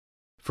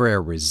For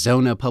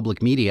Arizona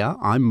Public Media,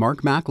 I'm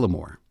Mark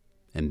McLemore,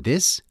 and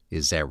this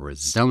is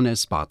Arizona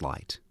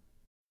Spotlight.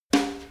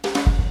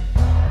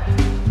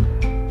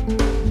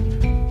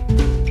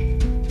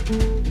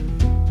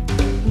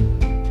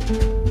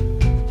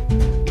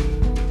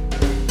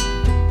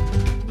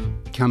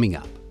 Coming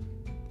up,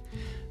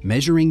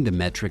 measuring the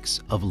metrics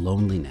of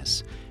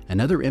loneliness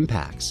and other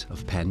impacts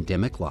of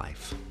pandemic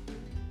life.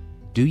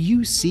 Do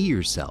you see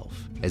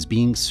yourself as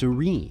being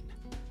serene?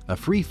 A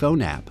free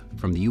phone app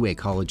from the UA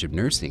College of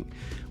Nursing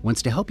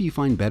wants to help you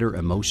find better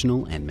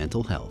emotional and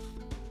mental health.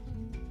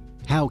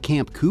 How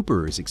Camp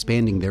Cooper is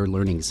expanding their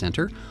learning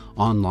center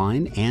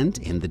online and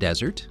in the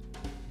desert.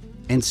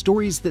 And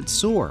Stories That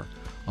Soar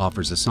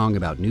offers a song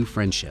about new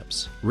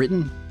friendships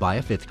written by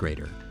a fifth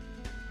grader.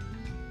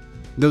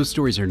 Those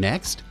stories are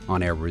next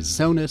on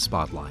Arizona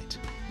Spotlight.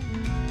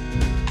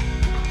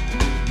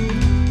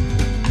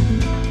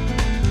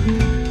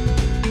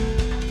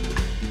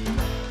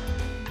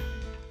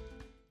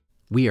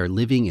 We are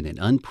living in an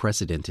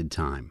unprecedented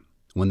time,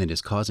 one that is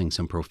causing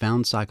some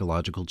profound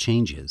psychological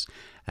changes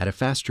at a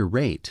faster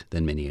rate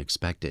than many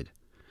expected.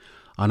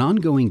 An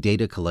ongoing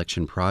data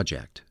collection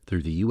project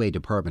through the UA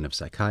Department of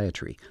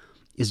Psychiatry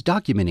is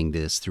documenting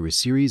this through a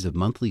series of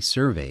monthly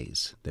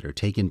surveys that are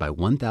taken by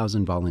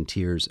 1,000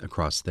 volunteers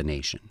across the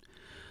nation.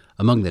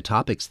 Among the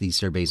topics these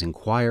surveys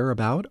inquire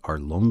about are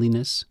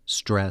loneliness,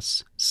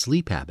 stress,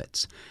 sleep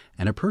habits,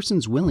 and a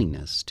person's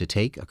willingness to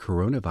take a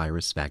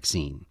coronavirus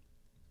vaccine.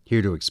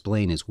 Here to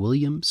explain is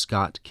William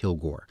Scott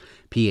Kilgore,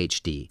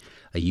 Ph.D.,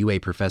 a UA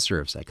professor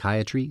of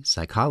psychiatry,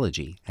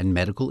 psychology, and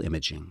medical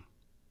imaging.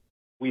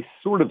 We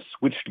sort of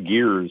switched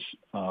gears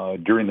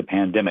during the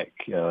pandemic.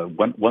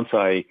 Once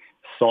I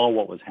saw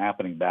what was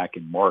happening back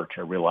in March,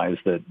 I realized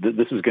that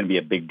this was going to be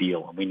a big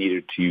deal, and we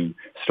needed to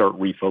start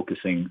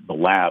refocusing the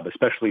lab,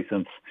 especially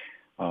since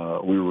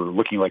we were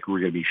looking like we were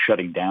going to be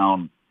shutting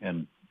down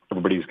and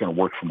everybody was going to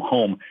work from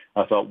home.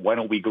 I thought, why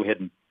don't we go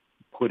ahead and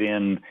put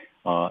in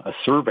a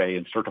survey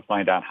and start to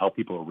find out how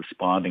people are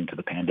responding to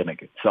the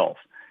pandemic itself.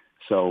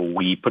 So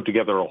we put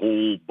together a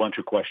whole bunch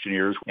of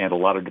questionnaires and a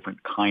lot of different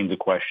kinds of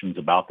questions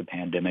about the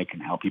pandemic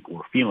and how people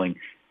were feeling,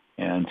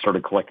 and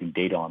started collecting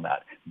data on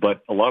that.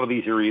 But a lot of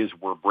these areas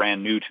were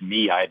brand new to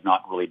me. I had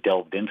not really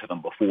delved into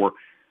them before.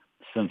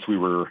 Since we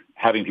were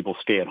having people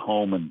stay at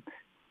home and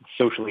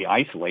socially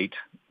isolate,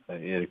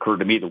 it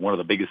occurred to me that one of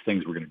the biggest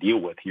things we're going to deal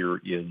with here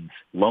is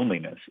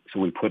loneliness. So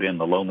we put in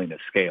the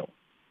loneliness scale.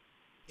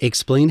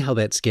 Explain how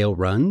that scale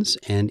runs,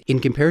 and in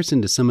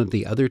comparison to some of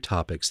the other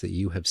topics that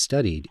you have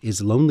studied,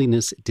 is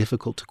loneliness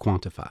difficult to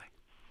quantify?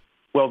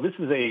 Well, this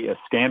is a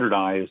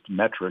standardized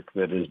metric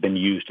that has been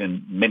used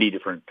in many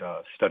different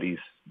studies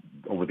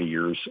over the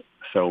years.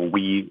 So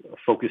we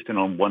focused in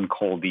on one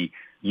called the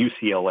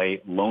UCLA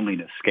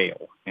Loneliness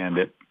Scale, and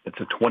it's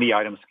a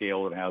 20-item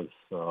scale. It has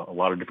a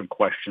lot of different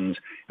questions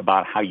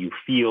about how you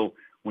feel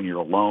when you're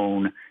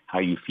alone, how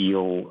you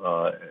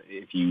feel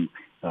if you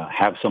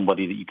have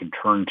somebody that you can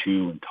turn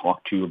to and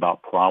talk to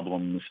about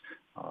problems.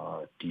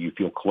 Do you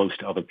feel close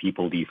to other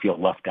people? Do you feel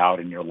left out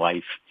in your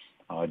life?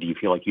 Do you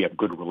feel like you have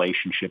good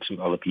relationships with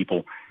other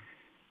people?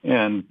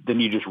 And then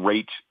you just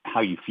rate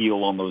how you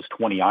feel on those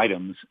 20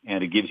 items,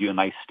 and it gives you a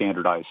nice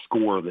standardized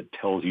score that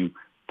tells you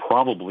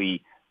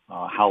probably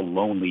how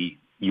lonely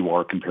you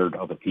are compared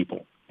to other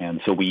people. And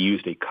so we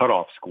used a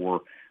cutoff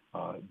score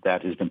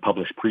that has been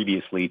published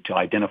previously to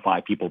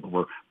identify people that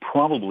were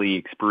probably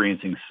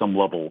experiencing some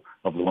level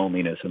of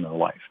loneliness in their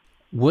life.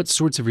 What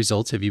sorts of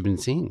results have you been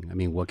seeing? I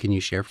mean, what can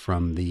you share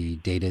from the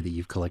data that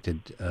you've collected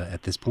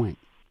at this point?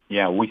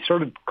 Yeah, we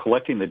started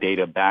collecting the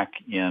data back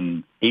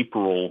in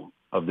April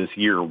of this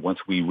year once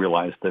we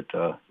realized that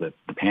the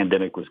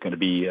pandemic was going to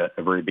be a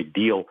very big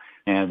deal.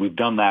 And we've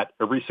done that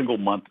every single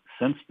month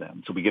since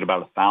then. So we get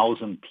about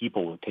 1,000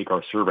 people that take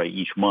our survey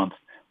each month.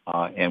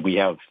 And we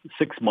have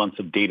 6 months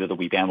of data that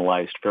we've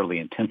analyzed fairly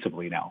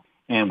intensively now.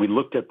 And we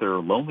looked at their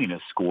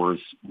loneliness scores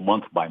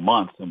month by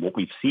month. And what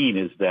we've seen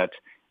is that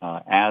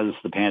as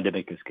the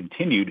pandemic has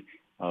continued,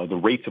 the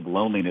rates of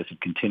loneliness have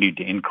continued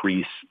to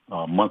increase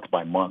month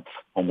by month,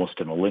 almost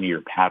in a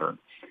linear pattern.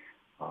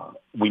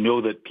 We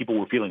know that people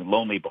were feeling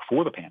lonely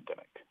before the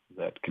pandemic,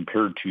 that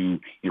compared to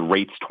your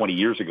rates 20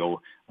 years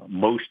ago,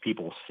 most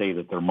people say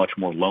that they're much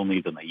more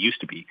lonely than they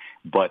used to be.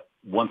 But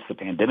once the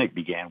pandemic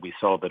began, we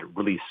saw that it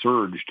really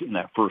surged in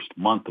that first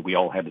month that we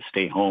all had to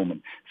stay home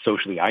and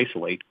socially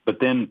isolate. But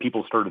then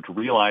people started to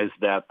realize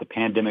that the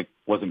pandemic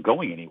wasn't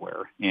going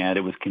anywhere, and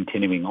it was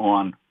continuing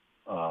on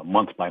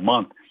month by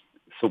month.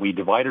 So we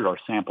divided our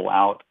sample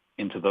out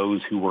into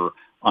those who were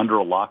under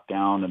a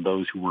lockdown and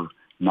those who were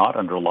not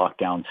under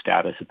lockdown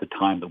status at the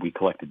time that we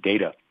collected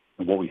data.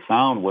 And what we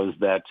found was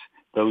that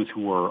those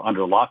who were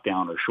under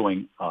lockdown are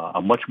showing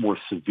a much more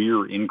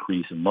severe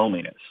increase in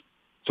loneliness.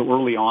 So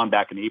early on,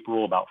 back in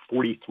April, about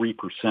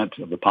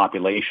 43% of the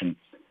population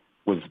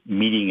was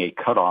meeting a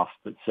cutoff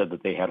that said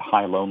that they had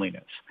high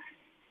loneliness.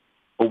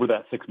 Over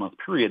that 6-month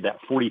period, that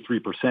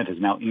 43% has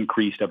now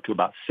increased up to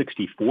about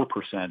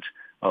 64%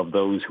 of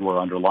those who are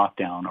under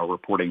lockdown are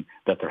reporting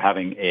that they're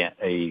having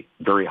a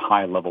very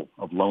high level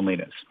of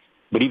loneliness.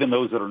 But even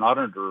those that are not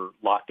under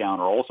lockdown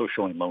are also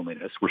showing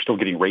loneliness. We're still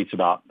getting rates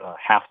about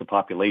half the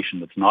population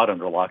that's not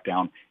under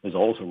lockdown is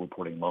also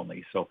reporting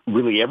lonely. So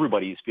really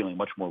everybody is feeling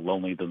much more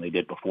lonely than they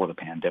did before the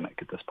pandemic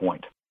at this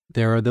point.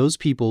 There are those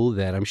people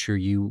that I'm sure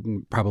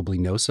you probably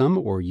know some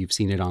or you've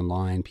seen it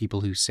online,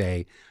 people who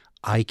say,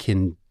 I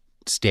can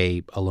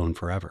stay alone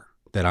forever,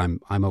 that I'm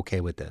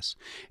okay with this.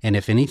 And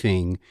if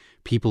anything,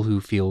 people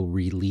who feel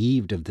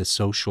relieved of the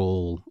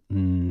social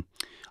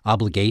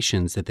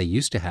obligations that they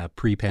used to have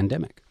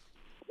pre-pandemic.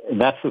 And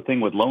that's the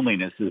thing with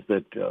loneliness is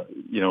that,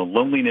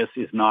 loneliness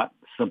is not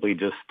simply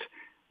just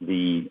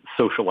the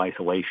social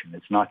isolation.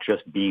 It's not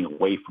just being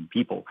away from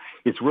people.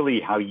 It's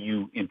really how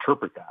you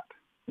interpret that.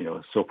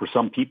 So for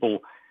some people,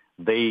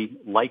 they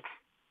like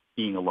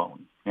being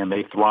alone and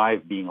they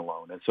thrive being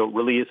alone. And so it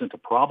really isn't a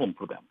problem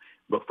for them.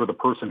 But for the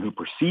person who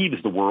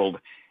perceives the world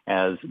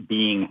as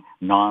being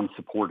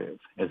non-supportive,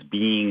 as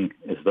being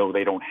as though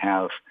they don't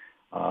have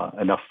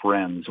enough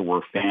friends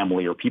or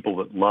family or people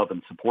that love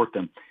and support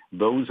them,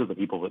 those are the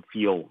people that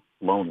feel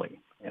lonely.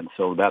 And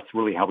so that's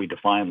really how we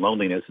define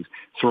loneliness, is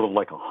sort of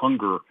like a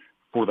hunger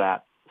for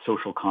that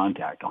social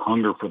contact, a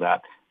hunger for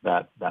that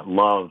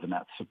love and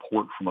that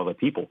support from other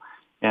people.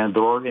 And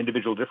there are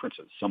individual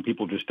differences. Some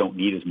people just don't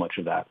need as much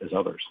of that as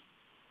others.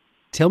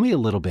 Tell me a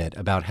little bit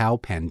about how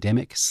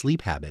pandemic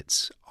sleep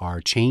habits are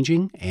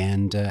changing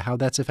and how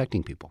that's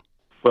affecting people.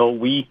 Well,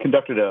 we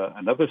conducted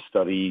another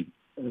study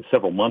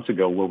several months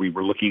ago where we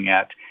were looking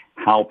at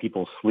how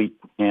people sleep.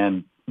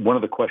 And one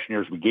of the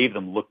questionnaires we gave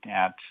them looked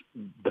at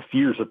the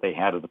fears that they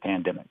had of the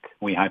pandemic.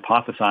 We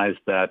hypothesized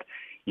that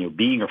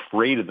being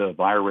afraid of the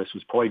virus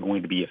was probably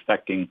going to be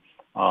affecting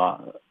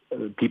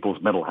people's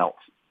mental health,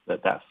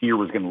 that fear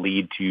was going to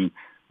lead to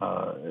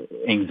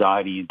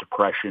anxiety,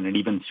 depression, and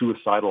even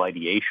suicidal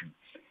ideation.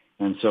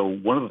 And so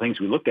one of the things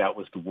we looked at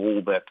was the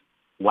role that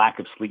lack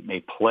of sleep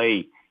may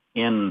play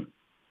in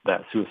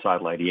that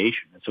suicidal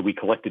ideation. And so we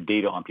collected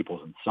data on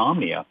people's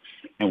insomnia.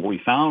 And what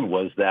we found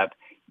was that,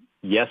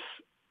 yes,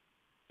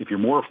 if you're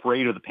more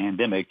afraid of the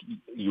pandemic,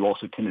 you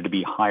also tended to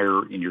be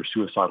higher in your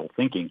suicidal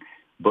thinking.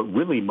 But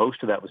really,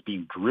 most of that was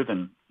being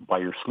driven by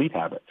your sleep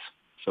habits.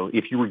 So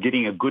if you were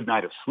getting a good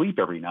night of sleep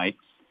every night,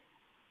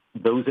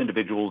 those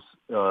individuals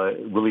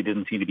really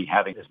didn't seem to be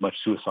having as much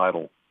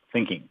suicidal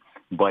thinking.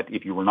 But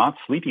if you were not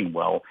sleeping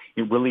well,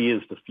 it really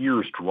is the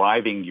fears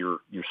driving your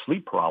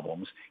sleep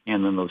problems,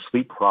 and then those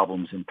sleep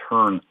problems in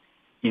turn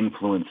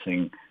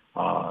influencing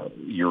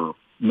your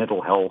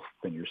mental health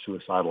and your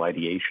suicidal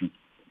ideation.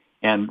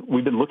 And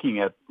we've been looking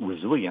at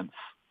resilience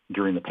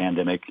during the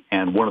pandemic,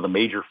 and one of the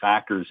major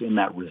factors in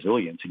that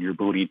resilience and your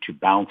ability to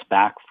bounce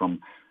back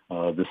from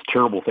this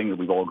terrible thing that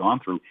we've all gone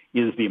through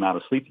is the amount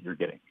of sleep that you're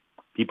getting.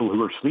 People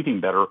who are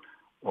sleeping better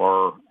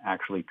are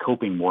actually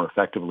coping more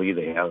effectively.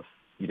 They have,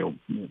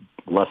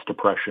 less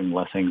depression,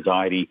 less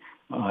anxiety,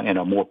 and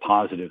a more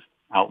positive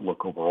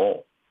outlook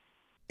overall.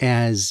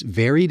 As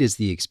varied as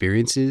the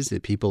experiences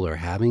that people are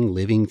having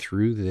living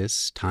through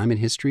this time in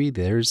history,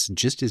 there's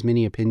just as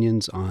many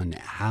opinions on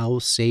how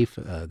safe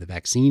the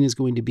vaccine is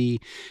going to be,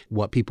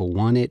 what people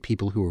want it,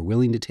 people who are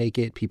willing to take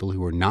it, people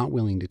who are not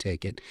willing to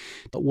take it.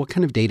 But what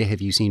kind of data have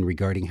you seen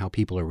regarding how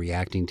people are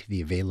reacting to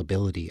the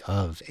availability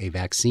of a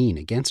vaccine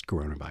against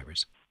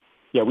coronavirus?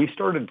 Yeah, we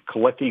started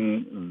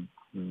collecting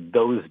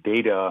those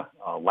data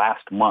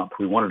last month.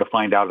 We wanted to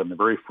find out in the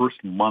very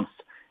first month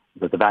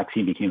that the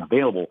vaccine became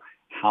available,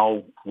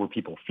 how were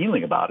people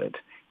feeling about it?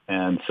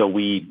 And so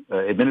we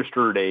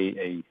administered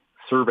a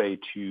survey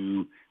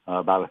to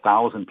about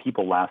 1,000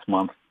 people last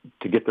month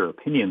to get their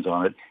opinions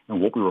on it.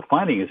 And what we were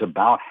finding is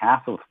about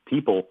half of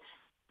people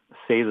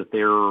say that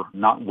they're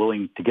not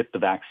willing to get the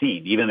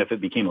vaccine, even if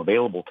it became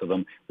available to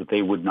them, that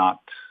they would not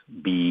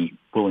be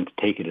willing to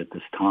take it at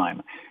this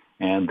time.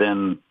 And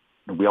then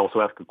we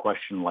also asked a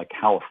question like,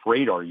 how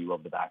afraid are you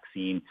of the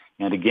vaccine?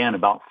 And again,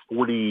 about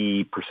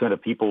 40%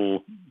 of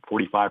people,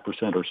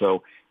 45% or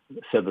so,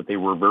 said that they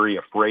were very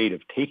afraid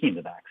of taking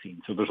the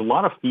vaccine. So there's a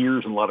lot of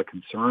fears and a lot of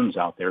concerns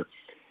out there.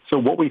 So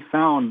what we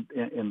found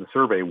in the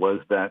survey was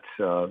that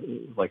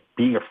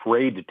being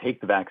afraid to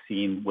take the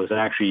vaccine was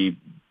actually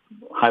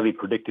highly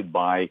predicted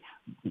by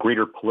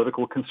greater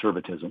political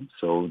conservatism.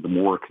 So the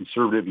more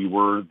conservative you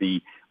were,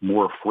 the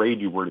more afraid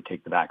you were to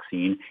take the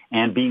vaccine,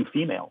 and being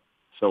female.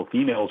 So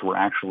females were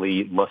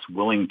actually less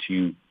willing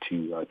to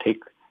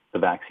take the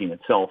vaccine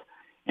itself,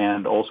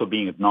 and also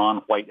being of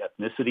non-white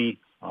ethnicity,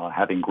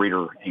 having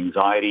greater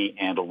anxiety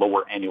and a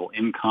lower annual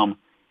income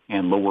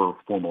and lower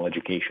formal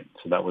education.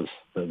 So that was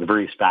the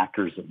various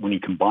factors that when you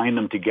combine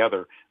them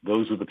together,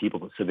 those were the people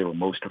that said they were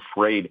most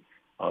afraid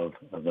of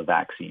the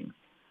vaccine.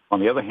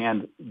 On the other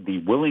hand, the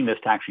willingness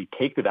to actually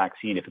take the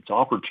vaccine if it's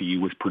offered to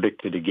you was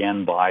predicted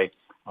again by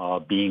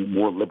being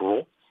more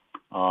liberal,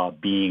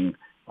 having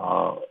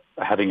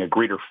a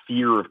greater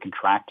fear of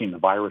contracting the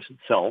virus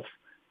itself,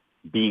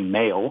 being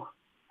male,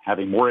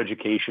 having more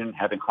education,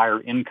 having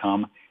higher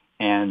income,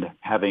 and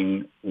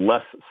having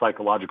less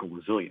psychological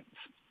resilience,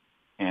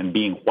 and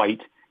being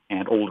white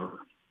and older.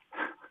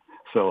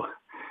 So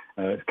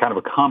it's kind of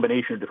a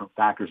combination of different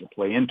factors that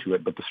play into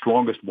it, but the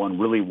strongest one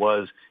really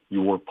was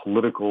your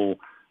political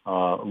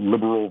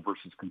liberal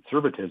versus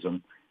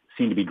conservatism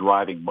seem to be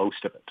driving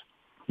most of it.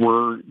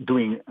 We're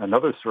doing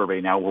another survey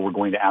now where we're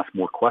going to ask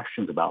more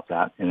questions about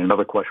that. And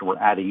another question we're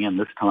adding in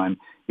this time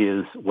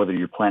is whether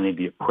you're planning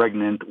to get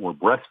pregnant or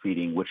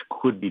breastfeeding, which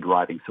could be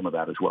driving some of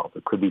that as well.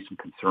 There could be some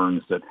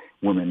concerns that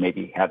women may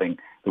be having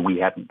that we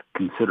hadn't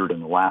considered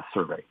in the last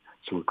survey.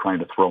 So we're trying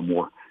to throw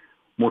more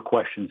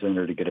questions in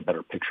there to get a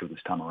better picture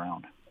this time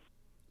around.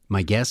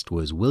 My guest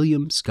was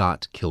William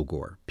Scott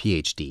Kilgore,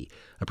 Ph.D.,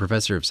 a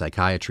professor of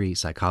psychiatry,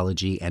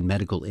 psychology, and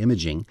medical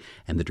imaging,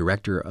 and the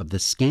director of the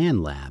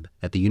SCAN Lab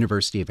at the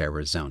University of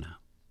Arizona.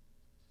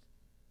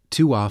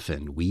 Too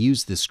often, we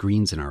use the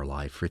screens in our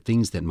life for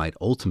things that might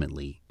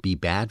ultimately be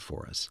bad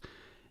for us.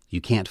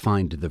 You can't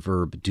find the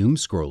verb doom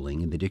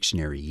scrolling in the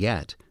dictionary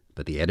yet,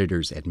 but the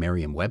editors at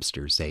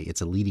Merriam-Webster say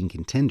it's a leading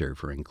contender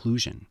for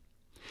inclusion.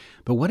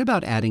 But what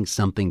about adding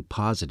something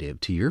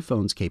positive to your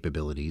phone's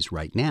capabilities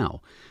right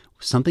now?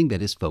 Something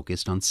that is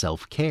focused on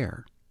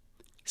self-care.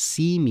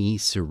 Me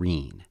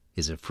Serene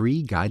is a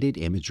free guided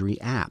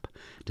imagery app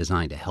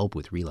designed to help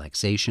with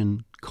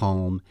relaxation,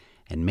 calm,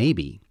 and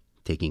maybe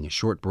taking a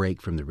short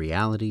break from the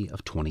reality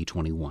of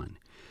 2021.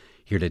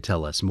 Here to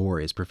tell us more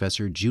is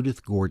Professor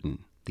Judith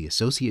Gordon, the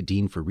Associate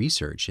Dean for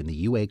Research in the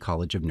UA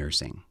College of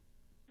Nursing.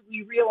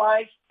 We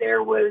realized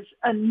there was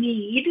a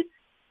need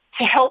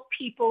to help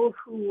people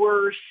who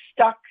were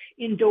stuck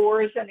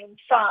indoors and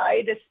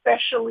inside,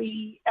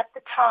 especially at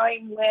the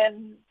time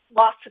when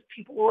lots of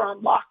people were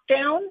on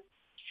lockdown.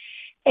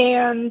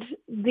 And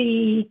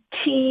the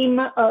team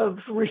of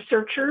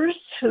researchers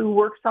who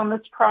worked on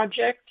this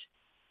project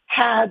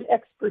had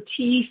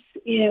expertise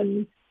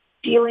in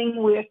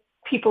dealing with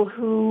people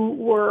who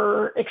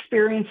were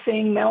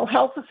experiencing mental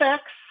health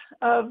effects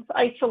of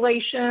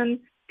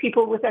isolation,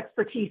 people with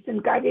expertise in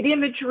guided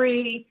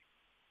imagery,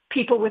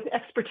 people with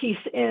expertise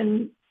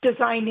in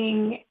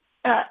designing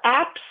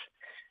apps,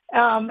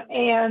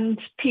 and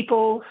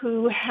people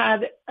who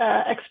had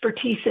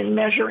expertise in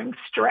measuring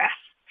stress.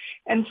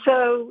 And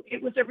so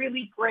it was a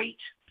really great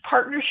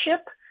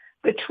partnership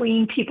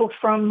between people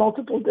from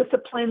multiple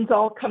disciplines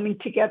all coming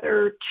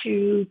together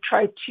to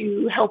try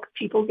to help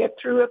people get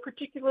through a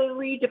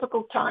particularly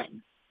difficult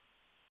time.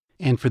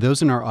 And for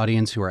those in our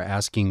audience who are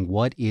asking,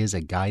 what is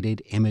a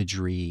guided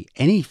imagery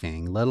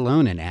anything, let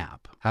alone an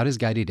app? How does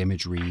guided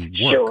imagery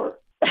work? Sure.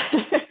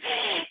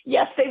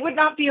 Yes, they would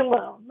not be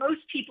alone.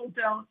 Most people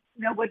don't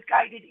know what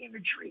guided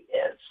imagery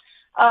is.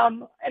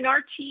 And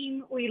our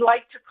team, we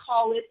like to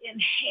call it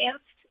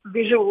enhanced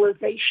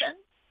visualization.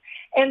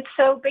 And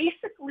so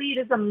basically it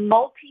is a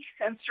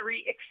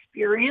multi-sensory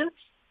experience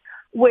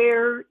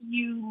where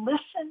you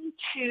listen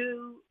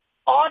to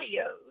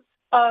audios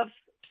of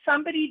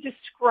somebody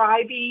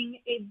describing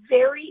a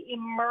very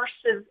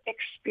immersive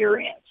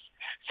experience.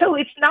 So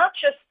it's not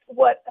just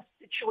what a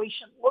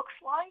situation looks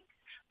like,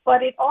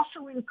 but it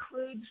also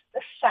includes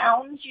the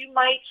sounds you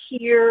might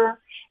hear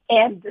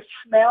and the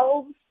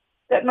smells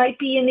that might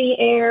be in the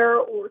air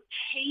or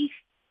taste,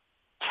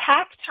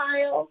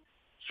 tactile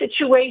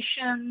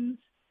situations,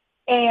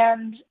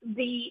 and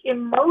the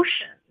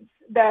emotions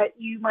that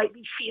you might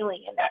be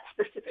feeling in that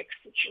specific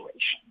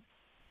situation.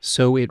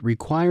 So it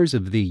requires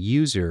of the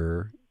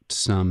user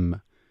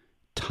some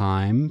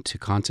time to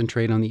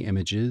concentrate on the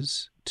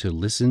images, to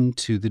listen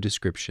to the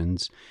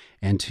descriptions,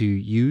 and to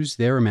use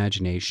their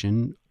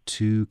imagination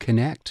to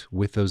connect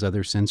with those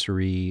other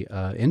sensory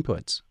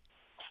inputs.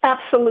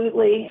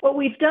 Absolutely. What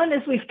we've done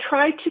is we've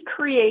tried to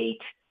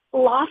create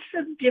lots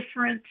of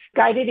different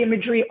guided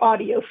imagery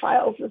audio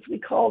files, as we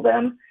call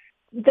them,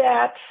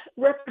 that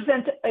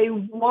represent a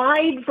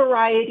wide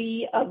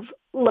variety of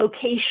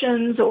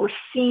locations or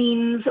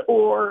scenes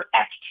or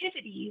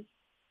activities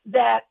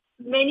that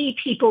many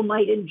people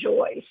might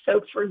enjoy.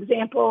 So, for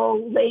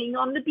example, laying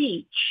on the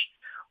beach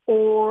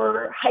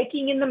or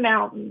hiking in the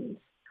mountains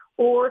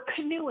or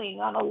canoeing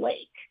on a lake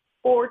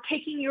or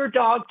taking your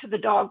dog to the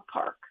dog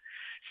park.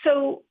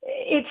 So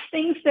it's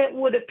things that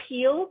would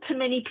appeal to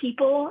many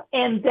people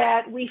and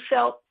that we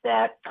felt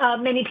that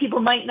many people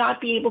might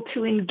not be able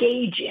to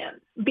engage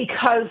in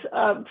because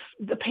of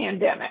the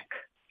pandemic.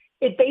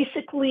 It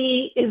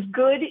basically is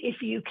good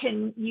if you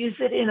can use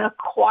it in a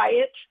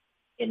quiet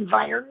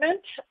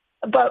environment.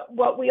 But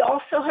what we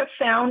also have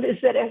found is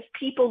that as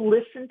people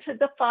listen to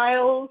the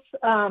files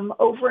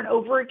over and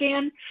over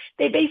again,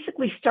 they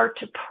basically start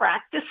to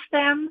practice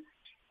them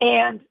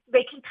and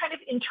they can kind of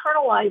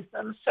internalize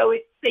them so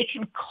they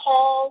can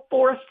call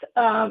forth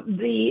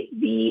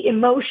the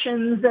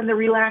emotions and the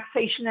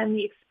relaxation and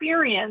the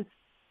experience,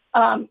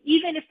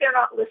 even if they're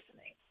not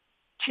listening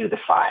to the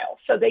file.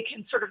 So they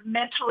can sort of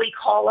mentally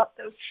call up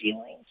those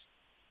feelings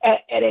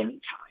at any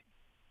time.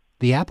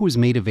 The app was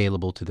made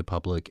available to the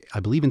public, I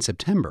believe, in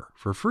September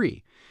for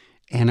free.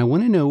 And I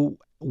want to know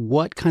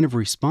what kind of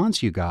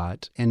response you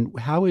got and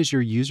how has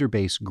your user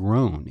base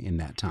grown in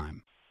that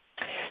time?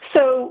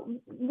 So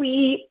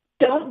we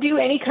don't do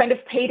any kind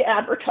of paid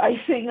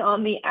advertising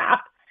on the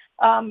app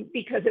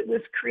because it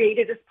was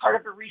created as part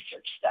of a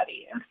research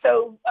study. And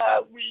so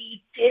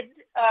we did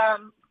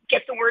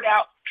get the word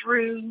out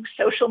through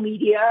social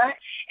media,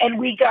 and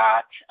we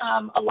got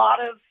a lot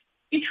of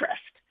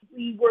interest.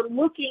 We were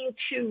looking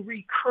to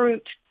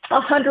recruit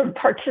 100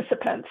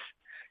 participants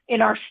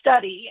in our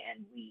study,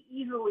 and we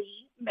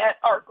easily met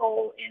our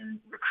goal in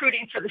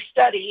recruiting for the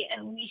study,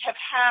 and we have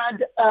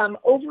had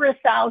over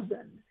 1,000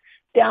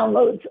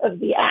 downloads of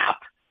the app.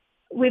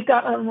 We've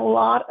gotten a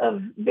lot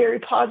of very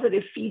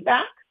positive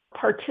feedback.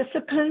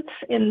 Participants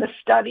in the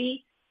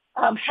study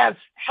have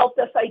helped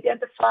us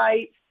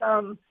identify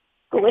some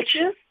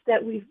glitches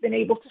that we've been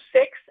able to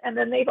fix, and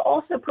then they've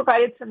also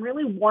provided some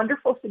really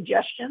wonderful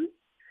suggestions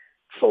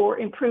for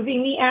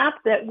improving the app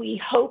that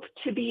we hope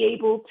to be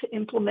able to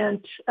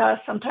implement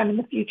sometime in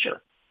the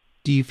future.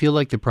 Do you feel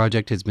like the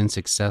project has been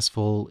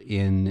successful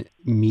in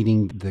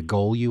meeting the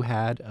goal you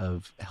had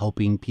of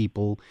helping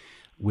people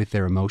with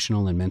their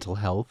emotional and mental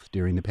health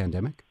during the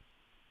pandemic?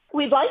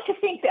 We'd like to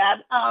think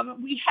that.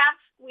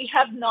 We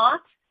have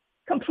not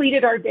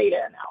completed our data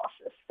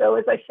analysis. So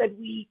as I said,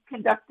 we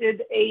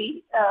conducted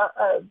a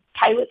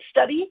pilot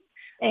study,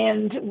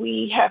 and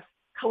we have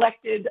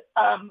collected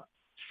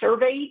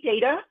survey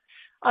data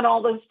on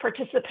all those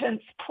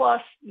participants,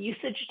 plus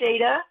usage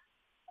data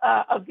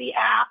of the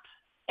app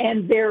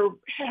and their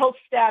health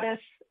status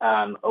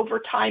over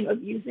time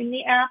of using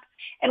the app.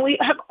 And we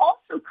have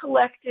also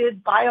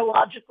collected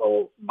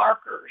biological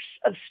markers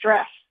of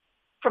stress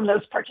from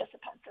those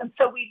participants. And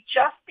so we've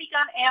just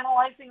begun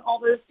analyzing all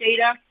those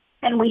data,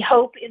 and we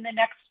hope in the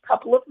next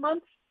couple of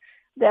months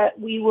that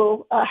we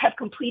will have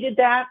completed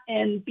that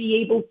and be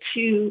able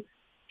to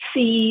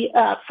see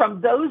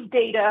from those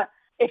data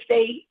if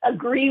they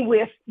agree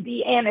with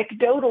the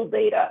anecdotal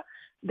data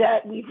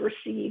that we've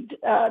received,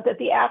 that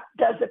the app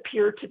does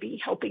appear to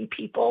be helping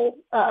people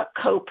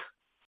cope.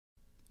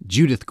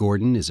 Judith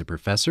Gordon is a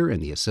professor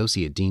and the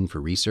Associate Dean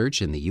for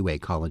Research in the UA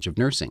College of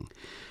Nursing.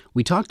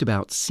 We talked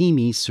about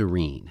Me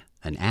Serene,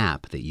 an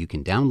app that you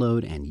can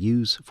download and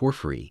use for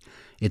free.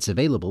 It's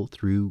available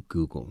through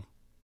Google.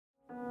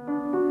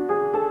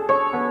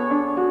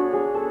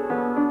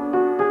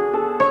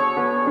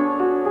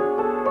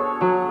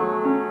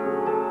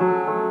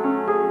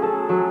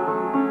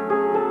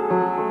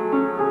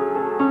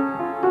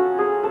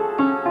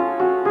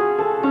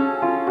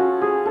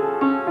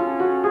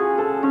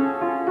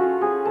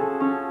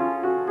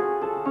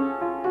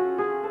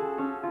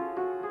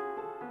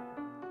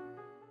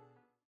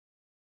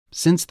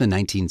 Since the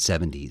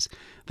 1970s,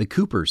 the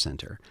Cooper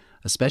Center,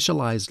 a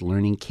specialized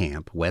learning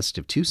camp west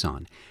of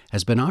Tucson,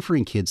 has been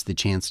offering kids the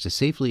chance to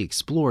safely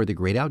explore the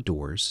great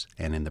outdoors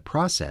and, in the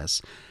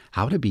process,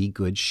 how to be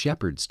good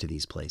shepherds to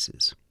these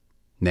places.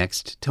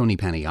 Next, Tony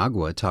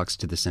Paniagua talks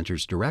to the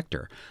center's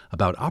director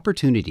about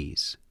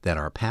opportunities that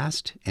our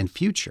past and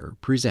future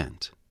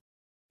present.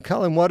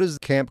 Colin, what is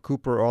Camp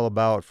Cooper all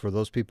about for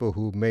those people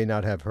who may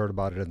not have heard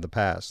about it in the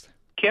past?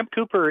 Camp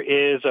Cooper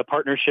is a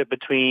partnership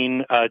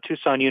between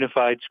Tucson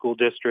Unified School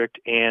District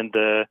and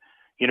the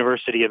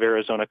University of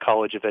Arizona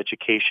College of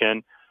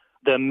Education.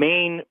 The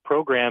main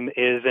program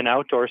is an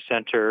outdoor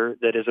center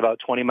that is about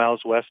 20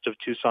 miles west of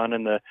Tucson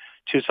in the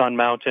Tucson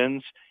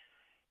Mountains.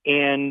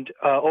 And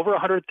over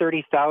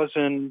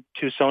 130,000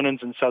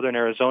 Tucsonans and Southern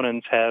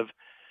Arizonans have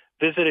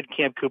visited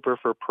Camp Cooper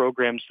for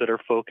programs that are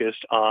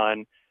focused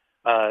on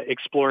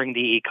exploring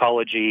the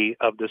ecology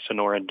of the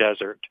Sonoran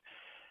Desert.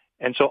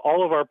 And so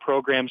all of our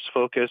programs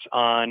focus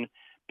on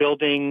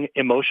building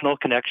emotional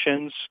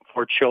connections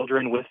for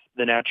children with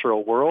the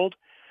natural world,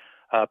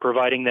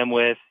 providing them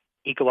with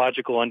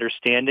ecological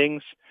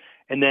understandings,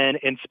 and then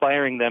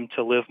inspiring them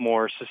to live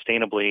more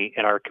sustainably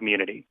in our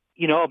community.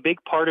 You know, a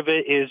big part of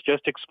it is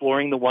just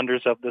exploring the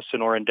wonders of the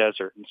Sonoran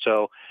Desert. And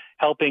so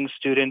helping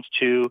students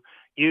to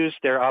use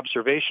their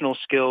observational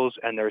skills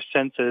and their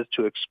senses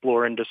to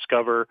explore and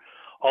discover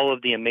all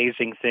of the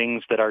amazing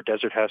things that our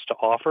desert has to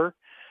offer.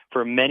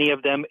 For many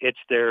of them, it's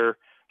their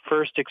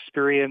first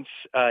experience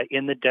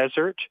in the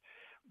desert.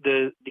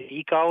 The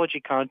ecology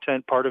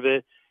content part of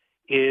it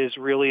is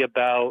really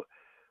about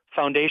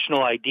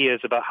foundational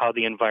ideas about how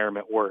the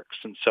environment works.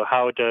 And so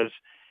how does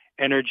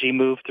energy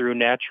move through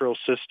natural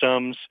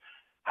systems?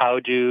 How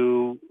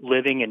do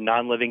living and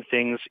non-living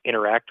things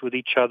interact with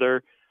each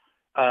other?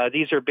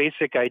 These are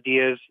basic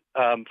ideas,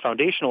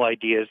 foundational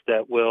ideas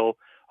that will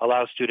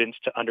allow students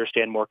to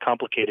understand more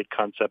complicated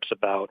concepts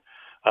about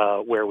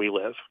where we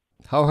live.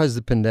 How has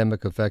the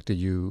pandemic affected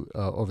you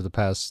over the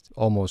past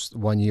almost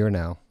 1 year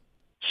now?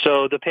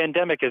 So the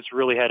pandemic has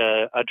really had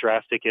a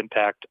drastic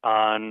impact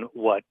on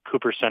what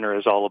Cooper Center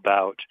is all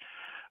about.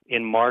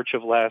 In March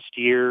of last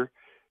year,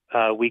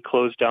 we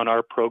closed down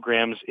our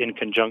programs in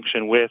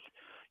conjunction with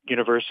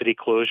university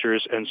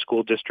closures and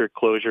school district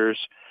closures,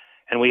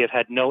 and we have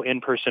had no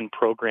in-person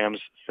programs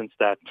since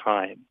that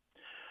time.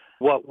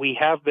 What we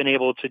have been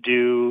able to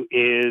do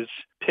is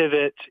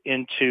pivot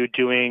into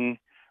doing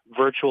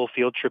virtual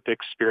field trip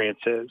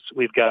experiences.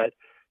 We've got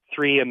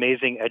 3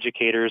 amazing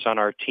educators on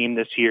our team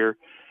this year,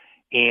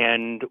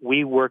 and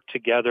we work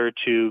together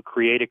to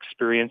create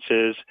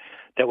experiences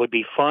that would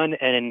be fun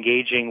and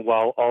engaging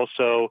while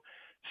also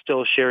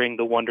still sharing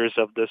the wonders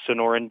of the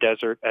Sonoran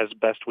Desert as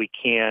best we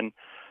can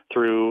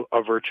through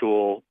a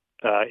virtual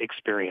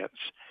experience.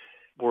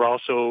 We're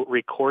also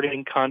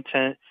recording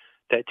content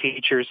that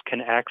teachers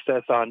can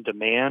access on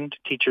demand.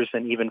 Teachers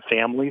and even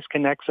families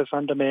can access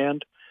on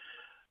demand.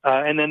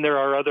 And then there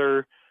are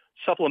other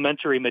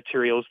supplementary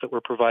materials that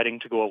we're providing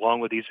to go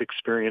along with these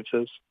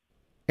experiences.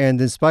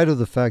 And in spite of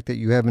the fact that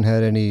you haven't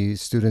had any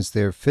students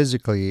there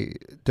physically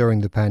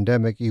during the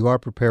pandemic, you are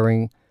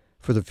preparing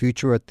for the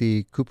future at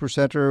the Cooper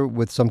Center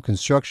with some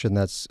construction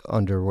that's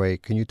underway.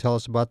 Can you tell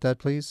us about that,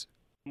 please?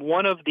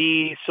 One of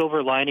the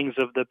silver linings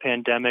of the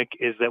pandemic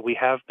is that we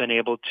have been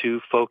able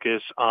to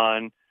focus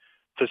on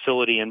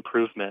facility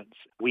improvements.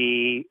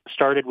 We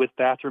started with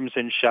bathrooms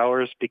and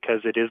showers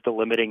because it is the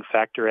limiting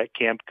factor at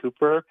Camp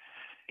Cooper,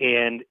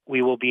 and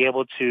we will be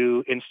able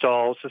to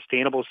install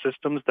sustainable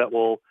systems that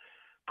will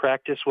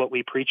practice what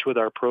we preach with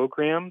our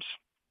programs.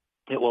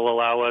 It will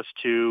allow us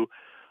to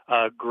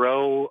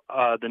grow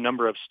the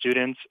number of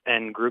students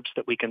and groups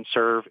that we can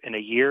serve in a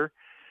year.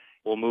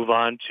 We'll move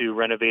on to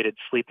renovated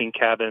sleeping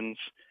cabins,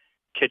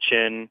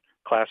 kitchen,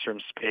 classroom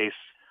space.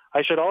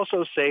 I should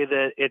also say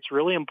that it's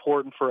really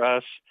important for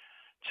us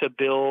to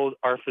build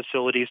our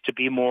facilities to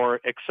be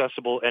more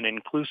accessible and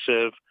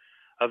inclusive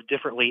of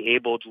differently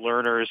abled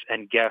learners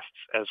and guests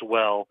as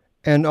well.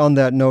 And on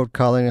that note,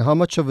 Colin, how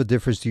much of a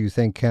difference do you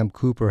think Camp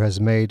Cooper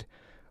has made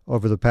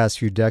over the past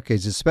few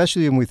decades,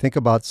 especially when we think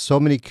about so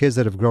many kids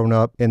that have grown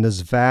up in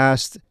this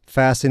vast,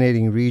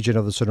 fascinating region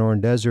of the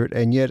Sonoran Desert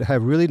and yet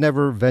have really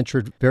never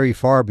ventured very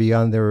far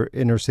beyond their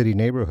inner city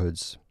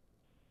neighborhoods?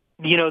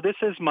 You know, this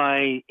is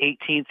my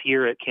 18th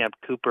year at Camp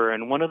Cooper,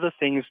 and one of the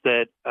things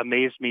that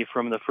amazed me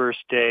from the first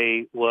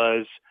day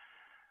was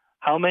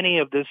how many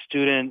of the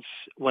students,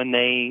 when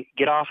they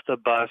get off the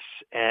bus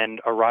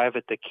and arrive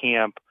at the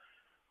camp,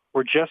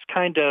 were just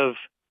kind of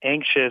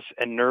anxious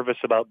and nervous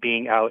about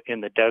being out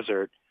in the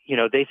desert. You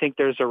know, they think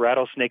there's a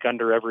rattlesnake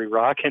under every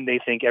rock, and they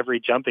think every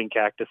jumping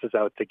cactus is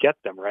out to get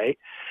them, right?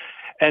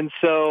 And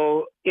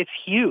so it's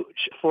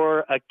huge for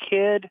a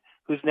kid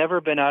who's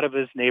never been out of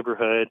his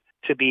neighborhood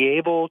to be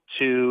able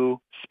to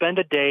spend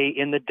a day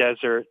in the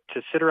desert,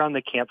 to sit around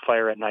the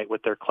campfire at night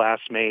with their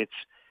classmates.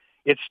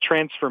 It's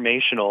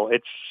transformational.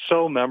 It's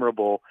so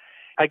memorable.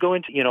 I go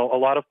into, a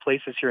lot of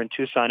places here in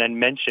Tucson and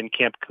mention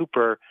Camp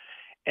Cooper,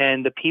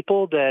 and the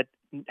people that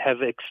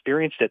have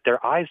experienced it,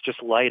 their eyes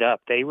just light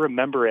up. They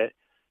remember it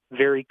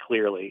very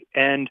clearly.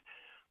 And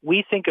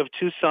we think of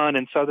Tucson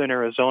and Southern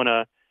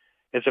Arizona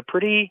as a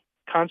pretty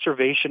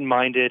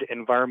conservation-minded,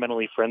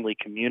 environmentally friendly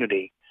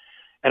community.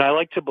 And I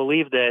like to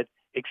believe that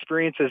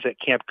experiences at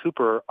Camp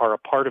Cooper are a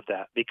part of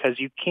that, because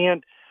you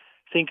can't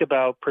think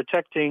about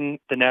protecting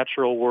the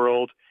natural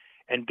world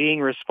and being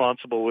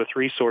responsible with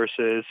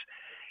resources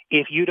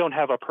if you don't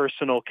have a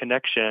personal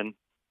connection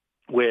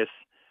with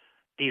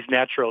these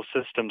natural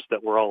systems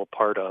that we're all a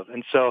part of.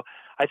 And so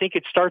I think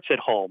it starts at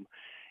home.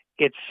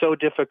 It's so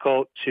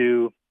difficult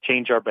to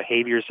change our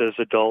behaviors as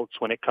adults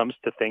when it comes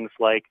to things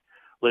like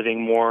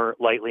living more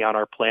lightly on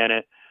our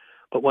planet.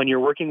 But when you're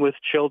working with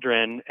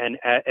children, and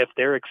if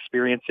they're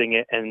experiencing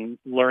it and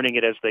learning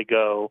it as they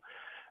go,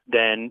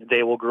 then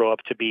they will grow up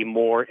to be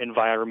more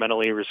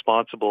environmentally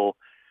responsible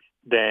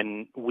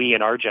than we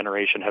in our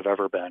generation have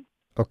ever been.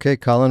 Okay,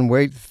 Colin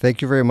Wade,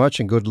 thank you very much,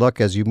 and good luck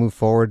as you move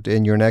forward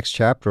in your next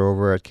chapter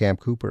over at Camp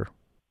Cooper.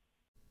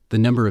 The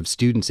number of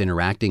students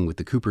interacting with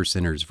the Cooper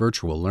Center's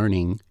virtual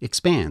learning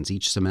expands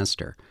each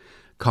semester.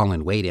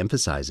 Colin Wade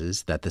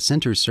emphasizes that the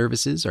center's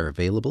services are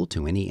available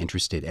to any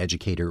interested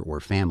educator or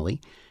family.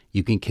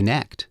 You can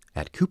connect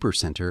at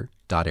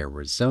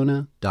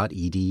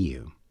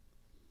coopercenter.arizona.edu.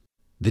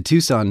 The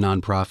Tucson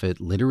nonprofit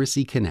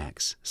Literacy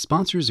Connects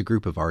sponsors a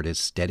group of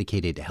artists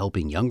dedicated to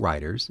helping young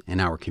writers and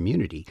our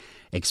community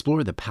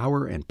explore the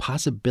power and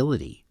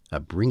possibility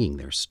of bringing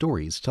their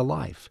stories to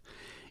life.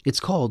 It's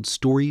called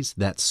Stories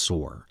That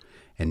Soar,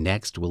 and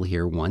next we'll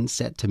hear one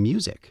set to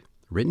music,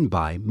 written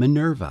by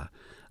Minerva,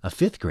 a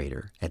fifth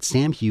grader at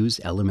Sam Hughes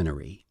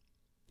Elementary.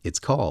 It's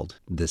called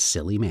The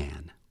Silly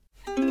Man.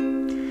 I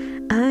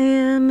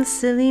am a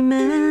silly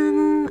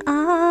man,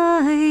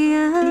 I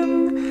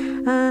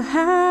am a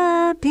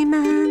happy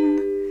man.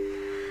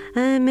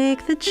 I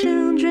make the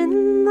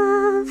children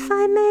laugh,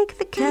 I make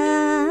the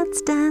cats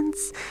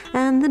dance,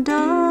 and the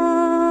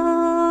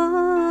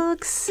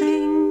dogs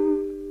sing.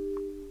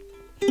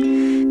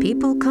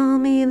 People call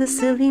me the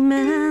silly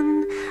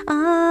man,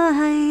 I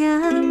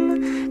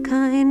am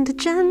kind,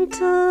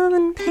 gentle,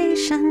 and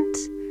patient.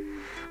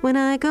 When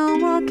I go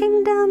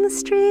walking down the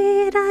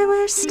street, I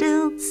wear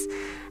stilts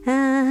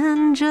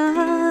and juggle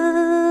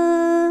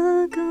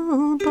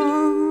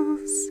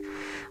balls.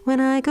 When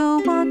I go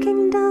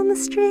walking down the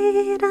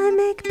street, I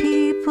make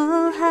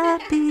people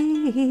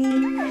happy,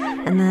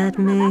 and that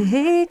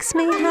makes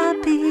me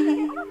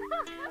happy.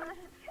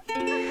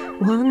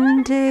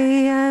 One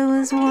day I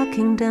was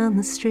walking down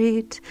the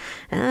street,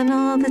 and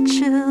all the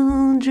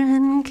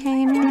children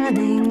came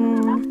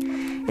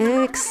running,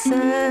 except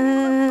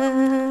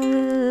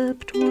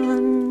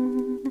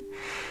one.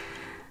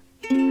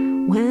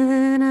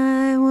 When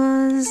I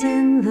was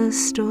in the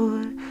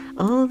store,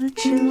 all the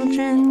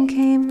children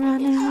came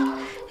running,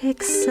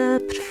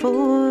 except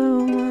for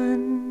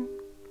one.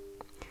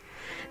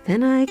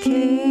 Then I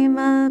came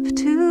up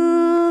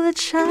to the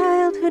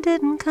child who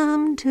didn't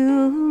come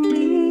to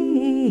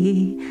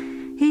me.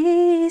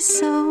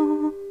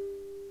 So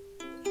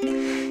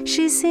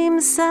she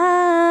seemed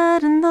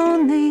sad and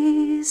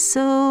lonely,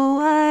 so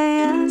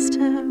I asked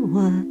her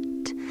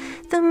what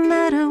the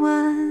matter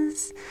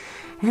was.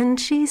 And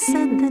she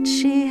said that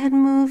she had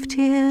moved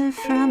here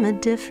from a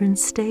different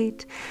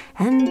state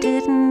and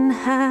didn't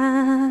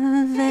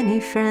have any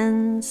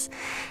friends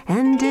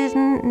and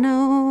didn't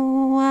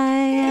know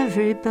why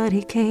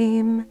everybody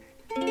came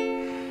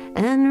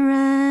and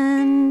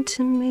ran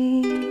to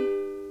me.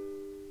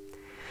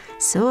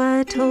 So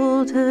I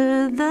told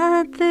her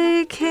that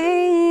they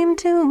came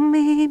to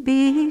me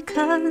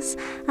because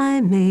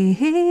I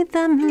made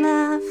them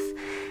laugh.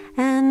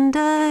 And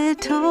I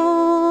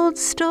told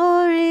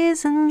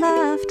stories and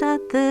laughed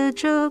at their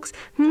jokes.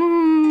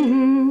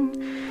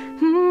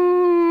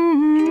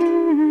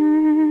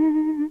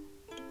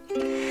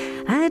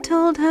 I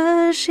told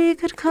her she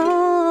could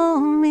call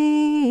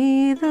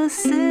me the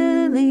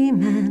silly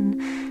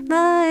man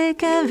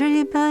like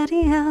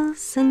everybody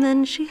else. And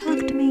then she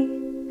hugged me,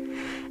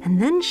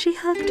 and then she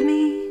hugged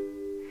me,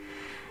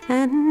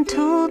 and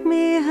told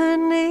me her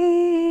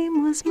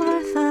name was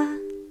Martha.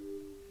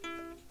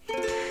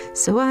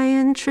 So I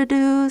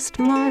introduced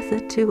Martha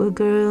to a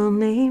girl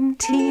named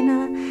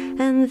Tina,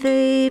 and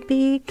they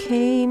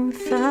became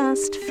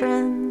fast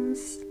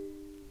friends.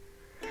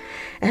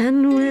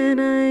 And when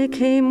I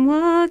came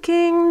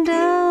walking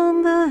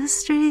down the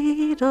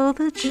street, all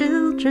the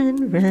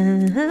children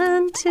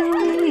ran to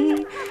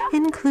me,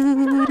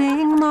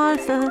 including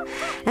Martha.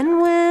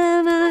 And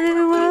when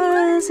I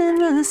was in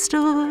the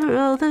store,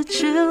 all the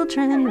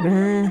children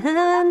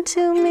ran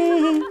to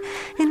me,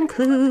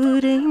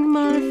 including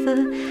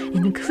Martha,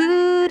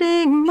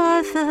 including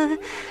Martha.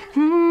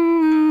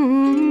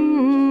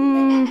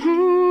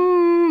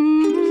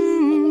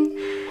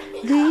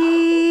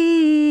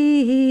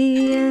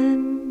 The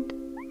end.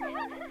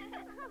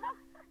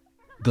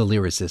 The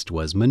lyricist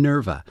was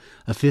Minerva,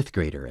 a fifth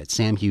grader at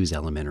Sam Hughes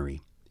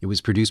Elementary. It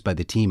was produced by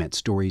the team at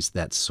Stories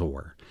That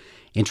Soar.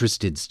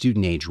 Interested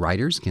student-age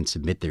writers can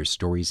submit their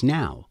stories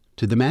now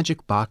to the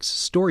Magic Box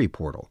Story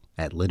Portal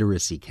at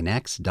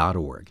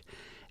literacyconnects.org.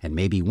 And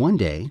maybe one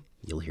day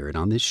you'll hear it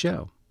on this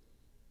show.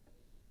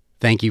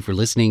 Thank you for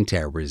listening to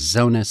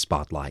Arizona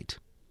Spotlight.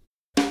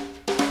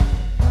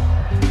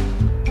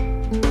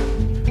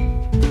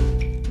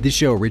 This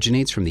show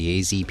originates from the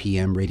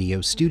AZPM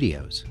radio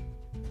studios.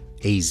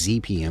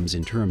 AZPM's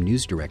interim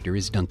news director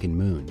is Duncan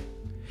Moon.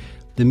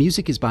 The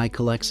music is by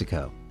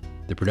Calexico.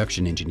 The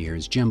production engineer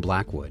is Jim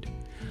Blackwood.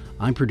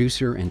 I'm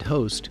producer and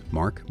host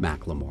Mark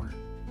McLemore.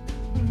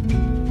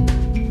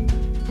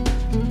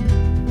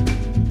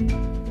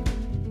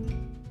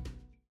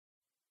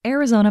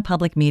 Arizona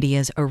Public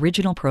Media's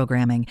original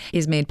programming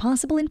is made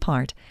possible in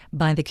part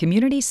by the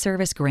Community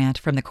Service Grant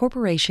from the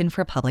Corporation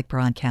for Public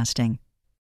Broadcasting.